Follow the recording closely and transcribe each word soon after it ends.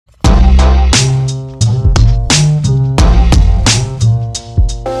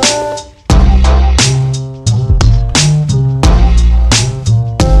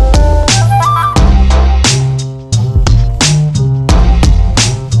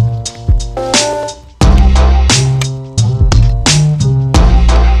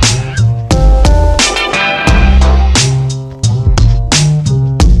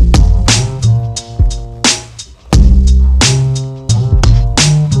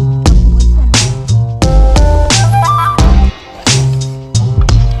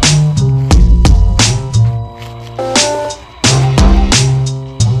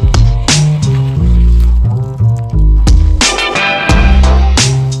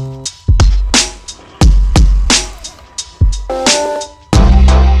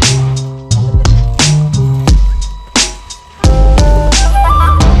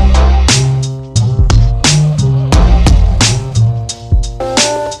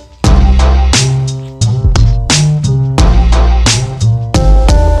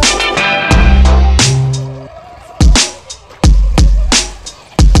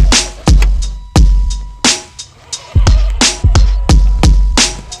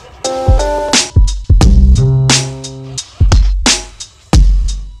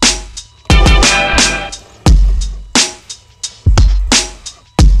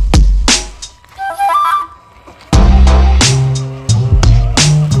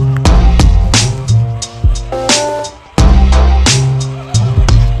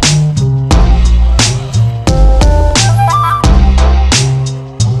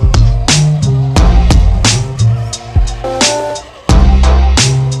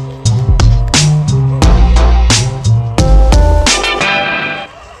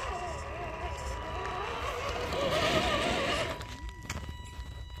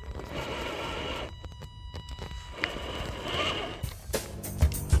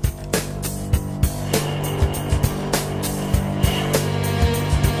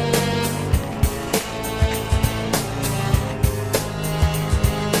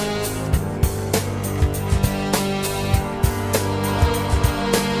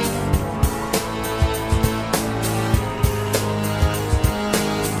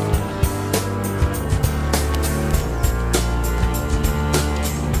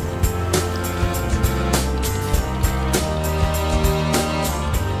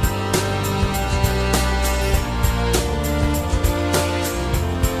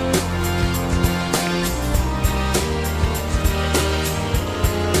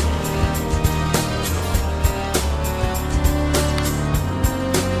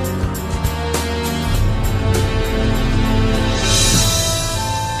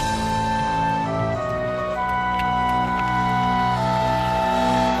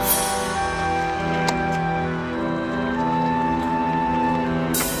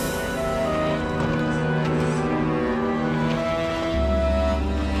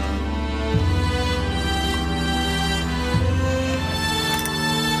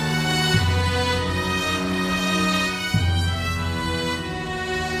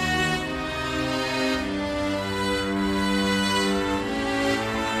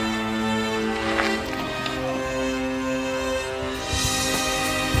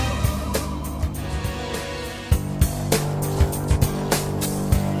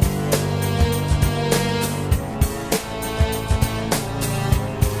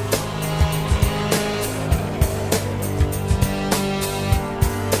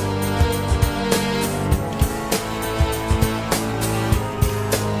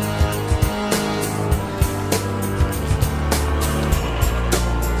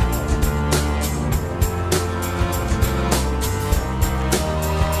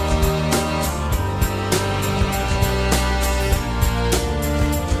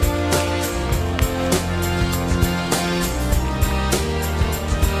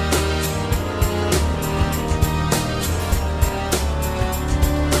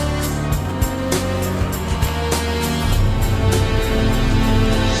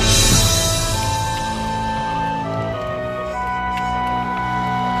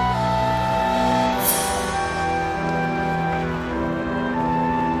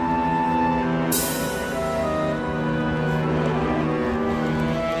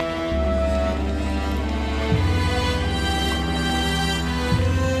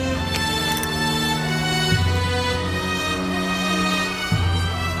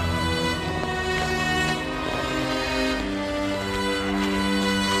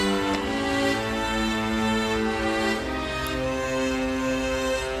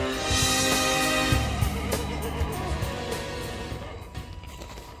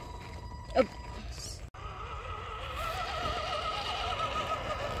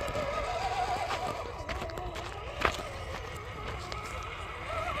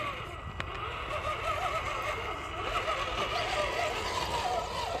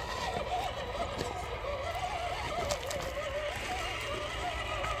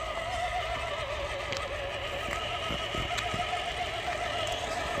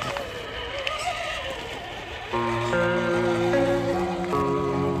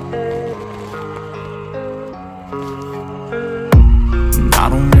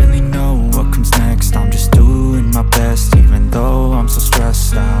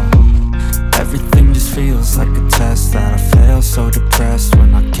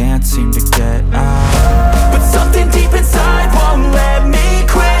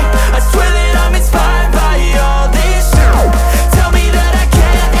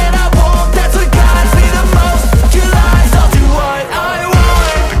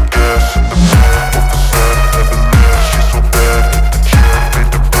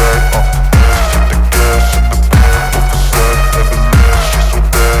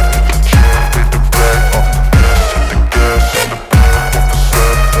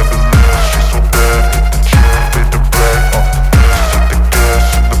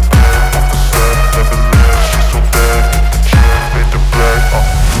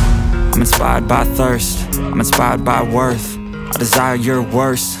inspired by thirst, I'm inspired by worth. I desire your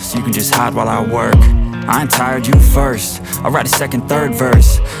worst, so you can just hide while I work. I ain't tired, you first. I'll write a second, third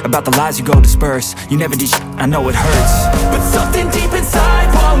verse about the lies you go disperse. You never did shit, I know it hurts, but something deep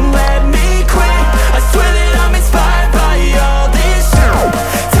inside won't let me quit. I swear that I'm inspired by all this shit.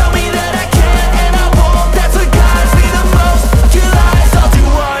 Tell me that I can't and I won't. That's what guides me the most. Your lies, I'll do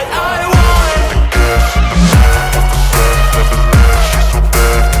what I want.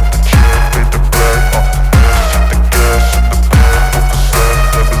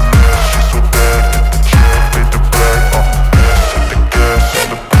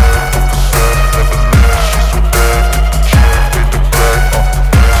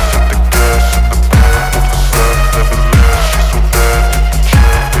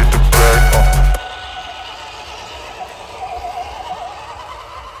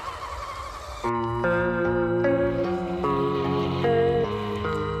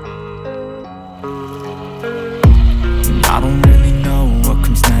 I don't really know what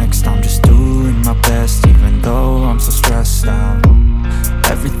comes next. I'm just doing my best, even though I'm so stressed out.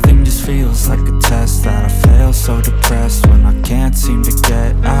 Everything just feels like a test that I fail, so depressed when I can't seem to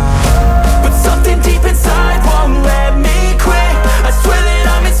get out. But something deep inside won't let me quit. I swear that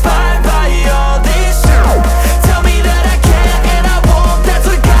I'm inspired by all this shit. Tell me that I can't and I won't. That's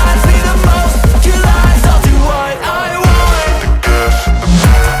what guides me the most. Your lies, I'll do what I want.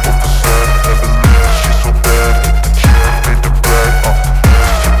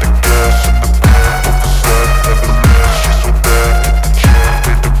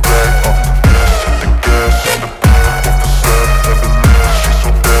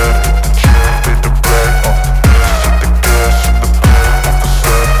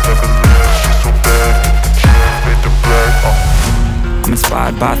 I'm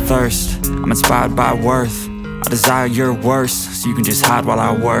inspired by thirst, I'm inspired by worth. I desire your worst, so you can just hide while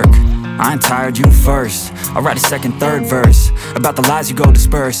I work. I ain't tired, you first. I'll write a second, third verse about the lies you go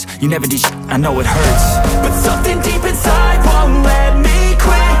disperse. You never did shit, I know it hurts, but something deep inside